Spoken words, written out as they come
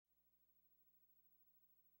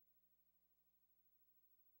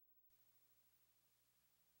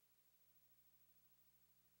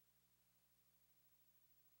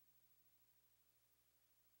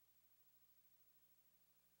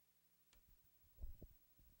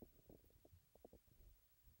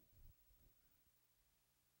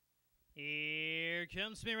Here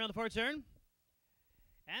comes spin around the 4 turn.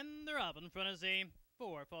 And they're up. In front is a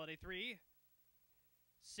 4, followed a 3,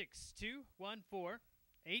 6, 2, 1, 4,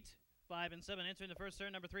 8, 5, and 7. Entering the first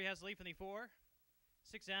turn, number 3 has the lead from the 4,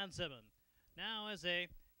 6, and 7. Now as they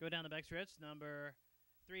go down the backstretch, number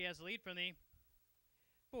 3 has the lead from the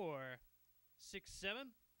 4, 6,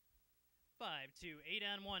 7, 5, 2, 8,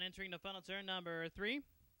 and 1. Entering the final turn, number 3.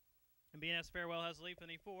 And BNS Farewell has the lead from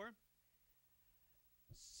the 4,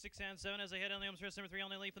 6, and 7 as they head down the home stretch. Number 3 on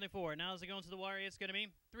the lead from the 4. Now as they go into the wire, it's going to be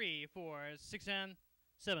 3, 4, 6, and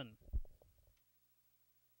 7.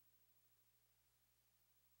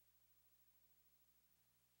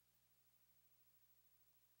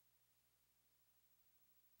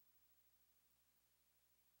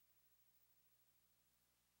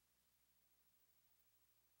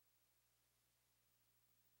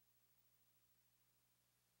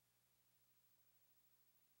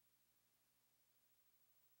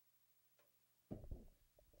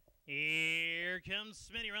 Here comes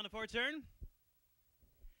Smitty around the 4 turn.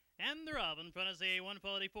 And they're up. In front is a 1,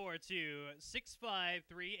 followed a 4, 2, 6, 5,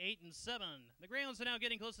 3, 8, and 7. The Greyhounds are now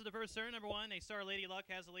getting close to the first turn. Number 1, a Star Lady Luck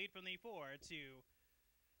has the lead from the 4, 2,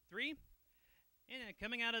 3. And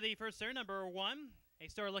coming out of the first turn, number 1, a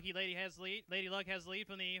Star Lucky Lady has the lead. Lady Luck has the lead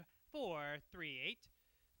from the 4, 3, 8,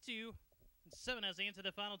 2, and 7 as they enter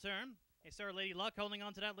the final turn. A Star Lady Luck holding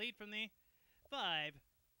on to that lead from the 5,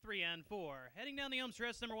 3, and 4. Heading down the home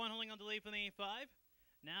stretch, number 1 holding on to the lead from the 5.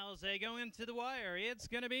 Now as they go into the wire, it's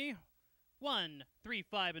going to be 1, 3,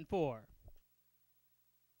 5, and 4.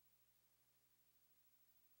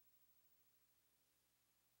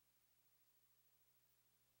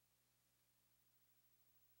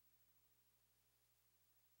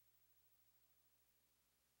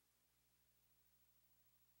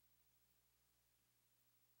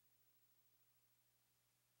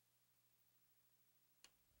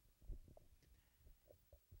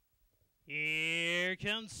 Here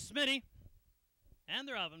comes Smitty. And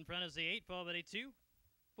they're off. In front is the 8, followed by a 2,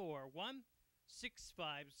 4, 1, 6,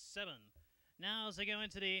 5, 7. Now as they go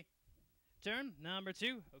into the turn, number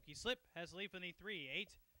 2, Okie Slip, has the lead from the 3, 8,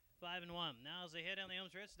 5, and 1. Now as they head down the home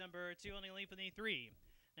stretch, number 2 on the lead from the 3.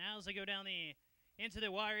 Now as they go down into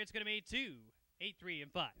the wire, it's going to be 2, 8, 3,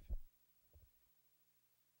 and 5.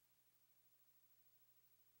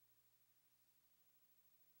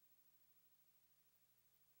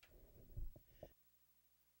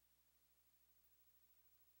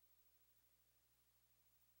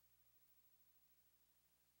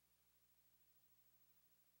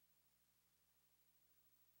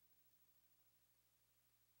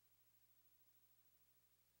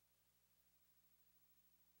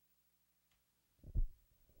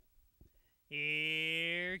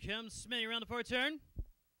 Here comes Smitty around the 4 turn.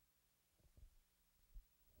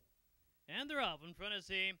 And they're off. In front is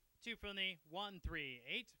the 2 from the 1, 3,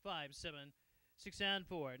 8, 5, 7, 6, and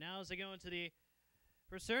 4. Now as they go into the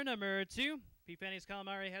first turn, number 2, P. Fanny's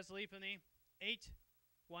Calamari has the lead from the 8,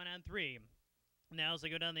 1, and 3. Now as they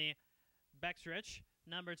go down the backstretch,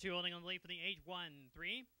 number 2 holding on the lead from the 8, 1,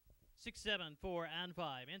 3, 6, 7, 4, and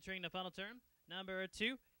 5. Entering the final turn, number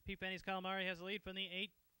 2, P. Fanny's Calamari has the lead from the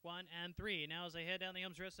 8, 1, and 3. Now as they head down the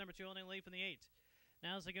home stretch, number 2 holding the lead from the 8.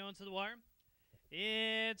 Now as they go into the wire,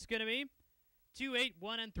 it's going to be 2, 8,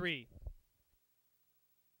 1, and 3.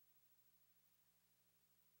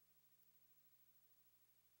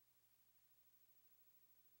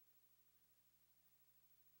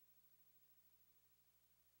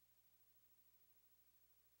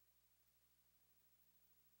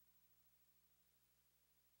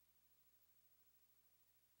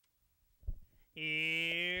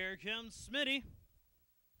 Here comes Smitty.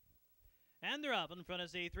 And they're up. In front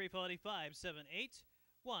is a 3, followed a 5, 7, 8,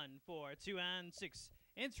 1, 4, 2, and 6.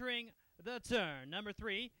 Entering the turn, number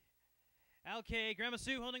 3, LK Grandma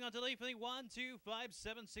Sue holding on to the lead for the 1, 2, 5,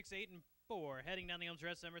 7, 6, 8, and 4. Heading down the home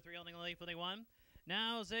stretch, number 3 holding the lead for the 1.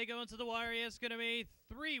 Now as they go into the wire, it's going to be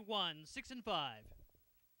 3, 1, 6, and 5.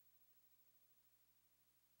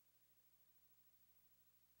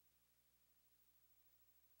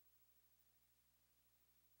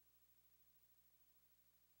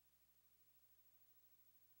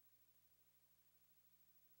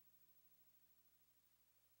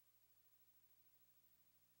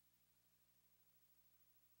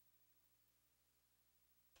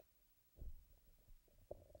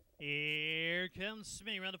 Here comes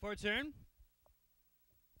Smitty around the 4 turn.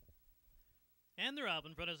 And they're up.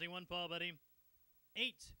 In front is a 1, followed by the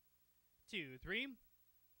 8, 2, 3,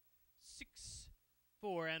 6,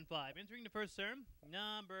 4, and 5. Entering the first turn,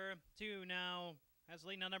 number 2 now has the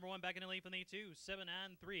lead. Now number 1 back in the lead from the 2, 7,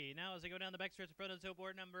 and 3. Now as they go down the backstretch in front of the toe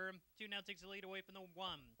board, number 2 now takes the lead away from the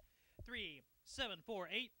 1, 3, 7, 4,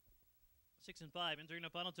 8, 6, and 5. Entering the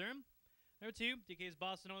final turn. Number 2, DK's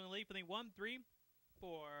Boston only lead for the 1, 3,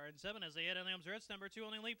 4, and 7 as they head on the home stretch. Number 2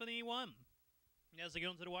 only lead for the 1. As they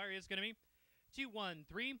go into the wire, it's going to be 2, 1,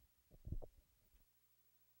 3.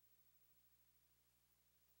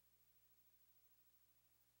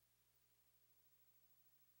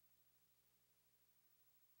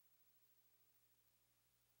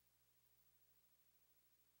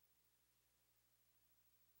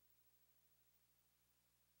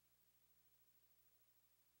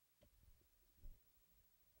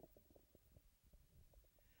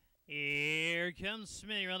 Here comes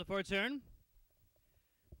Smitty around the 4 turn.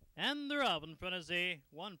 And they're up in front as a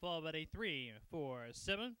 1 followed by a 3, 4,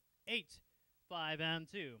 7, 8, 5, and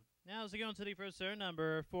 2. Now as they go into the first turn,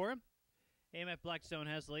 number 4, AMF Blackstone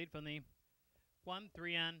has the lead from the 1,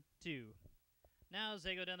 3, and 2. Now as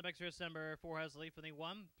they go down the back stretch, number 4 has the lead from the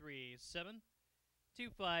 1, 3, 7, 2,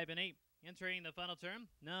 5, and 8. Entering the final turn,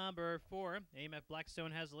 number 4, AMF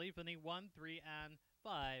Blackstone has the lead from the 1, 3, and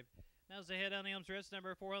 5. Now as they head down the home stretch,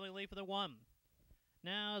 number 4 only lead for the 1.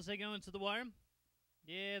 Now as they go into the wire,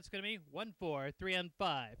 yeah, it's going to be 1, 4, 3, and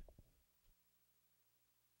 5.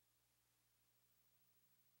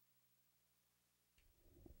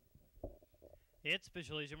 It's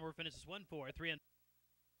officially Jimmer finishes 1, 4, 3, and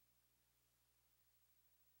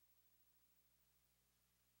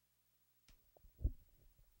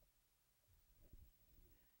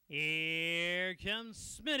here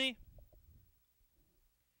comes Smitty.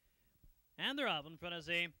 And they're off in front as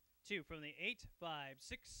a 2 from the 8, 5,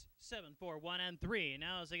 6, 7, 4, 1, and 3.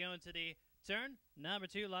 Now as they go into the turn, number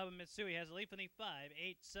 2, Lava Mitsui has a lead from the 5,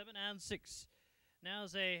 8, 7, and 6. Now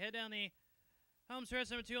as they head down the home stretch,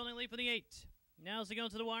 number 2 only lead from the 8. Now as they go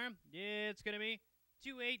into the wire, yeah, it's going to be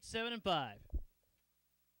 2, 8, 7, and 5.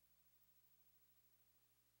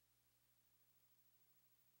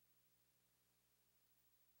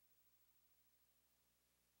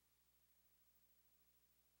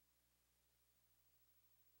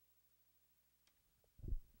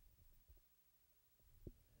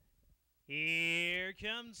 Here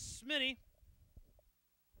comes Smitty.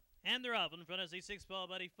 And they're off in front as a 6 ball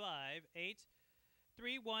buddy 5, 8,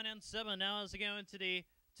 3, 1, and 7. Now as they go into the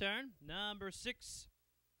turn, number 6,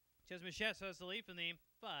 Chesmi Schatz has the lead from the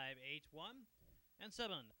 5, 8, 1, and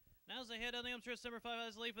 7. Now as they head on the home stretch, number 5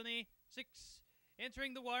 has the lead from the 6.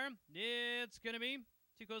 Entering the wire, it's going to be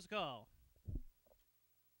too close to call.